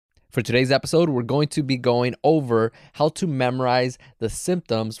For today's episode, we're going to be going over how to memorize the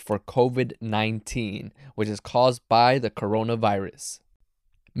symptoms for COVID-19, which is caused by the coronavirus.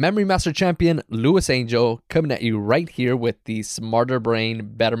 Memory Master Champion Louis Angel coming at you right here with the Smarter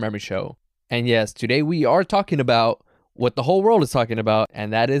Brain, Better Memory Show. And yes, today we are talking about what the whole world is talking about,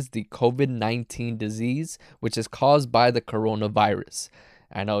 and that is the COVID-19 disease, which is caused by the coronavirus.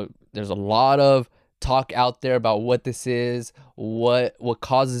 I know there's a lot of talk out there about what this is, what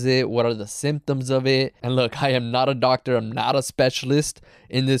causes it, what are the symptoms of it. And look, I am not a doctor, I'm not a specialist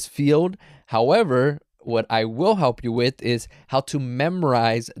in this field. However, what I will help you with is how to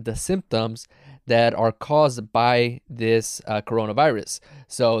memorize the symptoms that are caused by this coronavirus.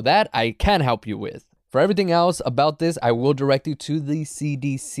 So that I can help you with. For everything else about this, I will direct you to the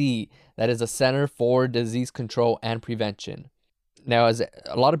CDC, that is the Center for Disease Control and Prevention. Now, as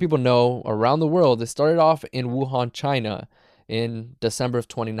a lot of people know around the world, it started off in Wuhan, China in December of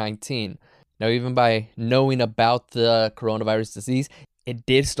 2019. Now, even by knowing about the coronavirus disease, it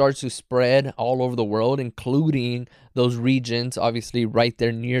did start to spread all over the world, including those regions, obviously, right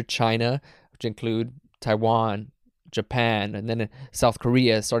there near China, which include Taiwan, Japan, and then South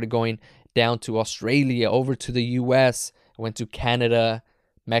Korea. It started going down to Australia, over to the US, went to Canada,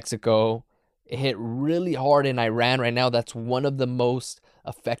 Mexico. It hit really hard in Iran right now. That's one of the most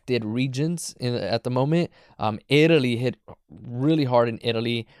affected regions at the moment. Italy hit really hard in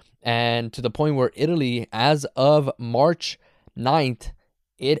Italy, and to the point where Italy, as of March 9th,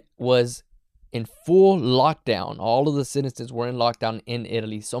 it was in full lockdown. All of the citizens were in lockdown in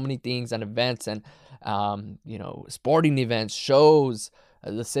Italy. So many things and events and sporting events, shows.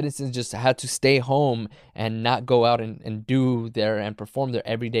 The citizens just had to stay home and not go out and do and perform their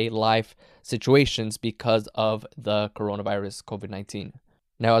everyday life situations because of the coronavirus, COVID-19.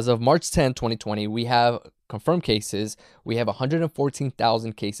 Now, as of March 10, 2020, we have confirmed cases. We have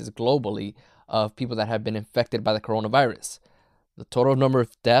 114,000 cases globally of people that have been infected by the coronavirus. The total number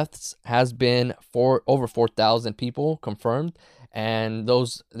of deaths has been over 4,000 people confirmed, and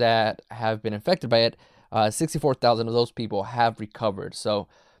those that have been infected by it, 64,000 of those people have recovered. So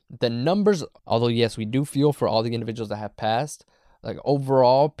the numbers, although yes, we do feel for all the individuals that have passed, like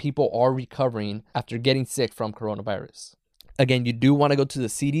overall, people are recovering after getting sick from coronavirus. Again, you do want to go to the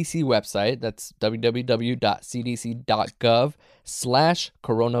CDC website. That's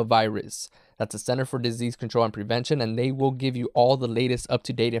www.cdc.gov/coronavirus. That's the Center for Disease Control and Prevention, and they will give you all the latest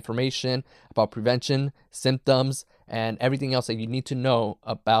up-to-date information about prevention, symptoms, and everything else that you need to know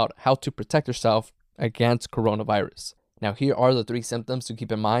about how to protect yourself against coronavirus. Now, here are the 3 symptoms to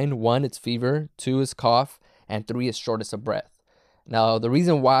keep in mind. 1, it's fever. 2 is cough. And 3 is shortness of breath. Now, the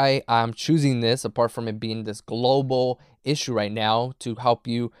reason why I'm choosing this, apart from it being this global issue right now, to help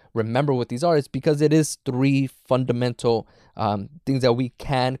you remember what these are, is because it is 3 fundamental things that we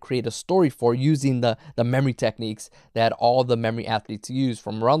can create a story for using the memory techniques that all the memory athletes use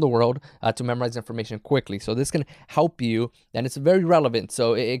from around the world to memorize information quickly. So this can help you, and it's very relevant.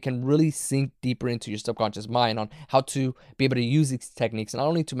 So it can really sink deeper into your subconscious mind on how to be able to use these techniques, not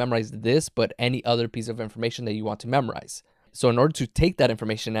only to memorize this, but any other piece of information that you want to memorize. So in order to take that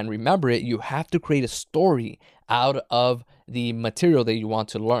information and remember it, you have to create a story out of the material that you want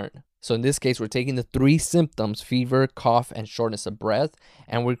to learn. So in this case, we're taking the 3 symptoms, fever, cough, and shortness of breath,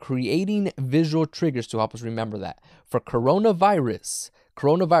 and we're creating visual triggers to help us remember that. For coronavirus,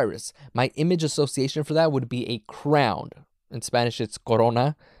 my image association for that would be a crown. In Spanish, it's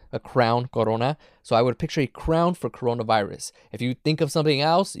corona, a crown, corona. So I would picture a crown for coronavirus. If you think of something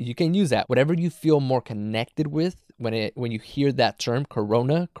else, you can use that. Whatever you feel more connected with when you hear that term,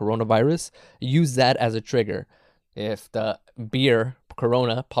 coronavirus, use that as a trigger. If the beer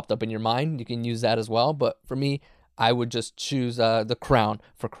Corona popped up in your mind, you can use that as well. But for me, I would just choose the crown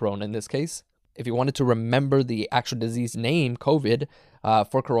for Corona in this case. If you wanted to remember the actual disease name, COVID,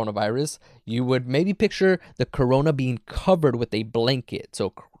 for coronavirus, you would maybe picture the corona being covered with a blanket.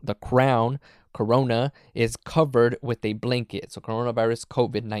 So the crown, corona, is covered with a blanket. So coronavirus,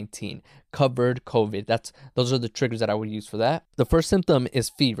 COVID-19, covered COVID. Those are the triggers that I would use for that. The first symptom is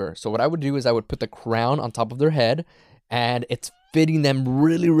fever. So what I would do is I would put the crown on top of their head, and it's fitting them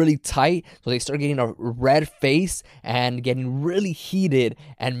really, really tight. So they start getting a red face and getting really heated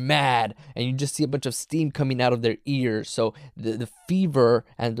and mad. And you just see a bunch of steam coming out of their ears. So the fever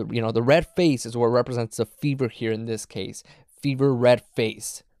and the red face is what represents the fever here in this case. Fever, red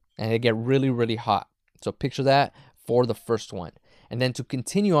face. And they get really, really hot. So picture that for the first one. And then to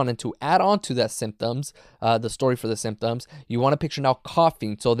continue on and to add on to that symptoms, the story for the symptoms, you want to picture now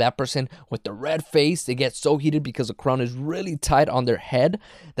coughing. So that person with the red face, they get so heated because the crown is really tight on their head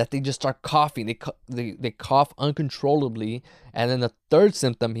that they just start coughing. They cough uncontrollably. And then the third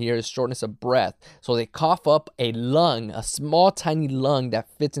symptom here is shortness of breath. So they cough up a lung, a small tiny lung that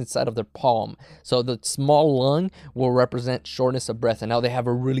fits inside of their palm. So the small lung will represent shortness of breath. And now they have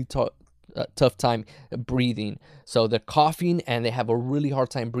a really tough time breathing. So they're coughing and they have a really hard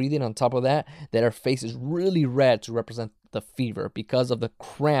time breathing. On top of that, their face is really red to represent the fever because of the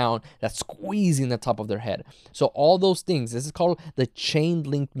crown that's squeezing the top of their head. So all those things, this is called the chain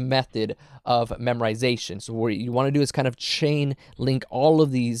link method of memorization. So what you want to do is kind of chain link all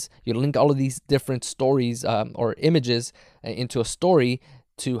of these, you link all of these different stories or images into a story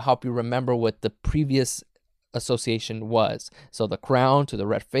to help you remember what the previous association was. So the crown to the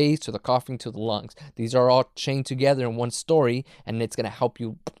red face to the coughing to the lungs. These are all chained together in one story, and it's going to help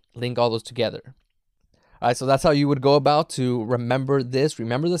you link all those together. All right, so that's how you would go about to remember this.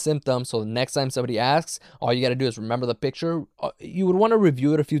 Remember the symptoms. So the next time somebody asks, all you got to do is remember the picture. You would want to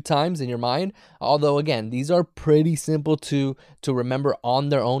review it a few times in your mind. Although, again, these are pretty simple to remember on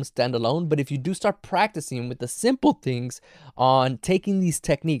their own, standalone. But if you do start practicing with the simple things on taking these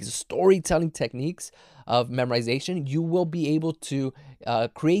techniques, storytelling techniques of memorization, you will be able to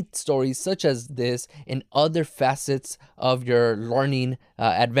create stories such as this in other facets of your learning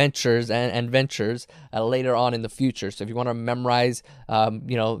adventures and ventures later on in the future. So if you want to memorize,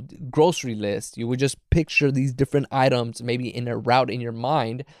 grocery lists, you would just picture these different items maybe in a route in your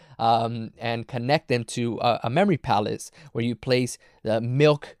mind and connect them to a memory palace where you place the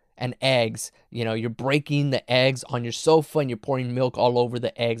milk and eggs. You're breaking the eggs on your sofa and you're pouring milk all over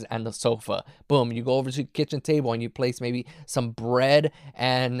the eggs and the sofa. Boom, you go over to the kitchen table and you place maybe some bread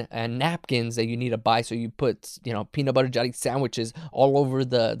and napkins that you need to buy. So you put, peanut butter jelly sandwiches all over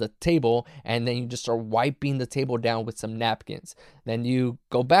the table, and then you just start wiping the table down with some napkins. Then you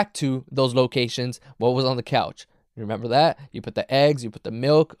go back to those locations. What was on the couch? You remember that? You put the eggs, you put the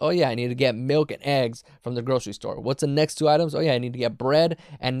milk. Oh yeah, I need to get milk and eggs from the grocery store. What's the next two items? Oh yeah, I need to get bread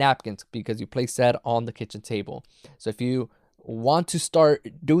and napkins because you place that on the kitchen table. So if you want to start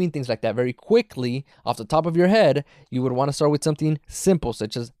doing things like that very quickly off the top of your head, you would want to start with something simple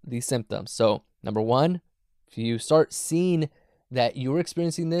such as these symptoms. So number one, if you start seeing that you're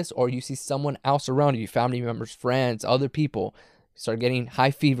experiencing this, or you see someone else around you, family members, friends, other people, start getting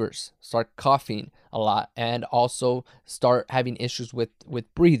high fevers, start coughing a lot, and also start having issues with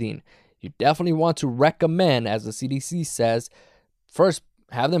breathing, you definitely want to recommend, as the CDC says, first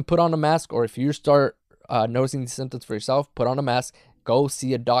have them put on a mask, or if you start noticing these symptoms for yourself, put on a mask, go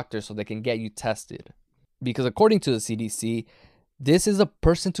see a doctor so they can get you tested. Because according to the CDC, this is a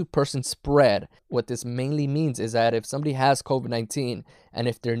person-to-person spread. What this mainly means is that if somebody has COVID-19 and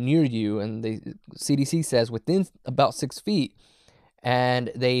if they're near you, and the CDC says within about 6 feet,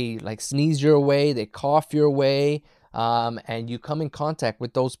 and they sneeze your way, they cough your way, and you come in contact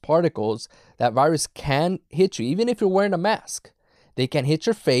with those particles, that virus can hit you. Even if you're wearing a mask, they can hit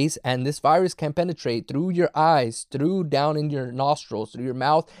your face, and this virus can penetrate through your eyes, through down in your nostrils, through your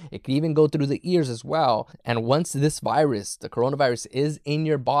mouth. It can even go through the ears as well. And once this virus, the coronavirus, is in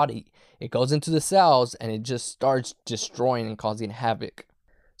your body, it goes into the cells and it just starts destroying and causing havoc.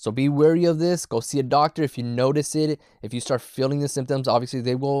 So be wary of this. Go see a doctor if you notice it. If you start feeling the symptoms, obviously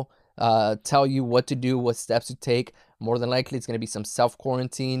they will tell you what to do, what steps to take. More than likely, it's going to be some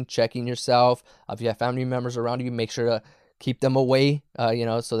self-quarantine, checking yourself. If you have family members around you, make sure to keep them away,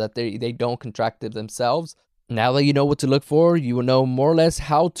 so that they don't contract it themselves. Now that you know what to look for, you will know more or less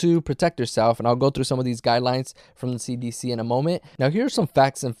how to protect yourself. And I'll go through some of these guidelines from the CDC in a moment. Now, here are some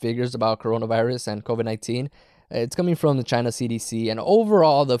facts and figures about coronavirus and COVID-19. It's coming from the China CDC, and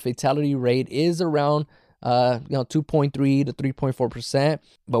overall the fatality rate is around 2.3 to 3.4%.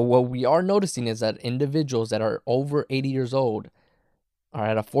 But what we are noticing is that individuals that are over 80 years old are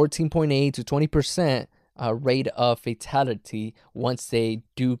at a 14.8 to 20% rate of fatality once they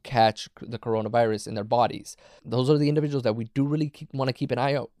do catch the coronavirus in their bodies. Those are the individuals that we do really want to keep an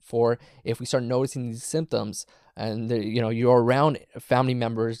eye out for if we start noticing these symptoms. And you're around family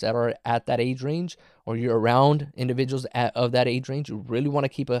members that are at that age range, or you're around individuals of that age range, you really want to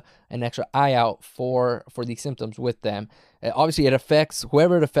keep an extra eye out for these symptoms with them. Obviously, it affects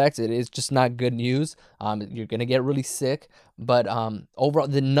whoever it affects. It is just not good news. You're going to get really sick. But overall,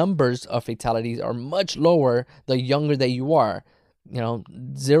 the numbers of fatalities are much lower the younger that you are. 0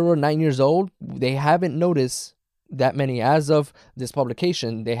 to 9 years old, they haven't noticed that many. As of this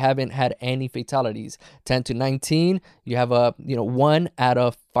publication, they haven't had any fatalities. 10 to 19, you have a 1 out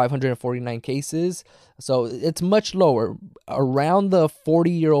of 549 cases. So it's much lower. Around the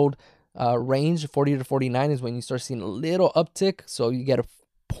 40-year-old range, 40 to 49 is when you start seeing a little uptick. So you get a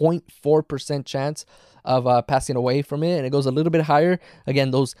 0.4% chance of passing away from it, and it goes a little bit higher.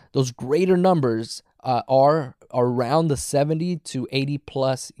 Again, those greater numbers are around the 70 to 80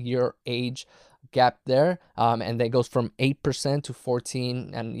 plus year age gap there, and that goes from 8% to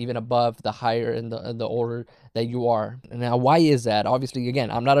 14, and even above the higher in the older that you are. Now, why is that? Obviously,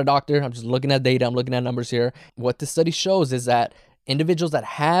 again, I'm not a doctor. I'm just looking at data. I'm looking at numbers here. What this study shows is that individuals that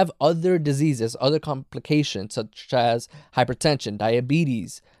have other diseases, other complications such as hypertension,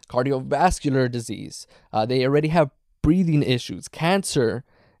 diabetes, cardiovascular disease, they already have breathing issues, cancer,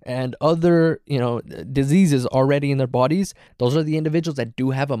 and other diseases already in their bodies, those are the individuals that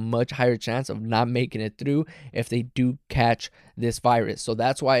do have a much higher chance of not making it through if they do catch this virus. So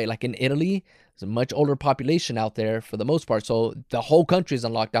that's why, like in Italy, there's a much older population out there for the most part. So the whole country is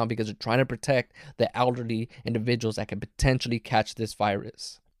on lockdown because they're trying to protect the elderly individuals that can potentially catch this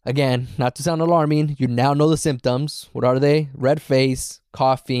virus. Again, not to sound alarming, you now know the symptoms. What are they? Red face,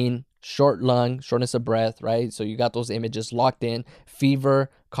 coughing, short lung, shortness of breath, right? So you got those images locked in: fever,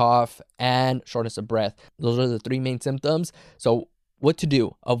 cough, and shortness of breath. Those are the three main symptoms. So what to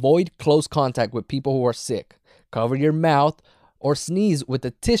do? Avoid close contact with people who are sick. Cover your mouth or sneeze with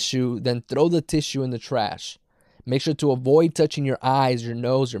a tissue, then throw the tissue in the trash. Make sure to avoid touching your eyes, your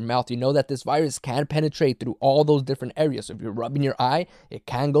nose, your mouth. You know that this virus can penetrate through all those different areas. So if you're rubbing your eye, it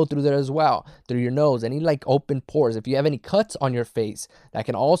can go through there as well, through your nose, any like open pores. If you have any cuts on your face, that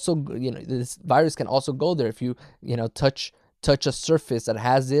can also, this virus can also go there if you, touch a surface that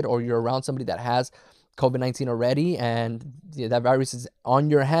has it, or you're around somebody that has COVID-19 already and that virus is on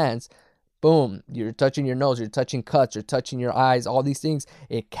your hands. Boom, you're touching your nose, you're touching cuts, you're touching your eyes, all these things,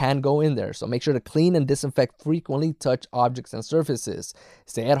 it can go in there. So make sure to clean and disinfect frequently, touch objects and surfaces.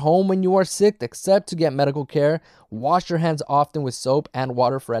 Stay at home when you are sick, except to get medical care. Wash your hands often with soap and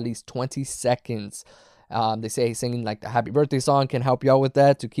water for at least 20 seconds. They say singing like the happy birthday song can help you out with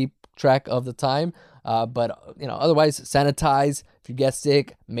that to keep track of the time. But otherwise, sanitize. If you get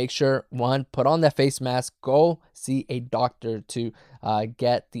sick, make sure, one, put on that face mask, go see a doctor to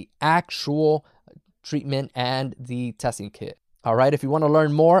get the actual treatment and the testing kit. All right, if you want to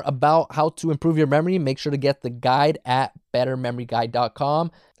learn more about how to improve your memory, make sure to get the guide at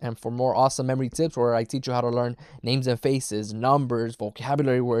bettermemoryguide.com. And for more awesome memory tips where I teach you how to learn names and faces, numbers,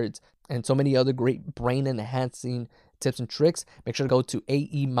 vocabulary words, and so many other great brain enhancing tips and tricks, make sure to go to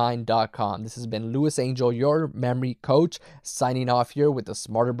aemind.com. This has been Louis Angel, your memory coach, signing off here with the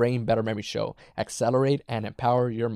Smarter Brain, Better Memory Show. Accelerate and empower your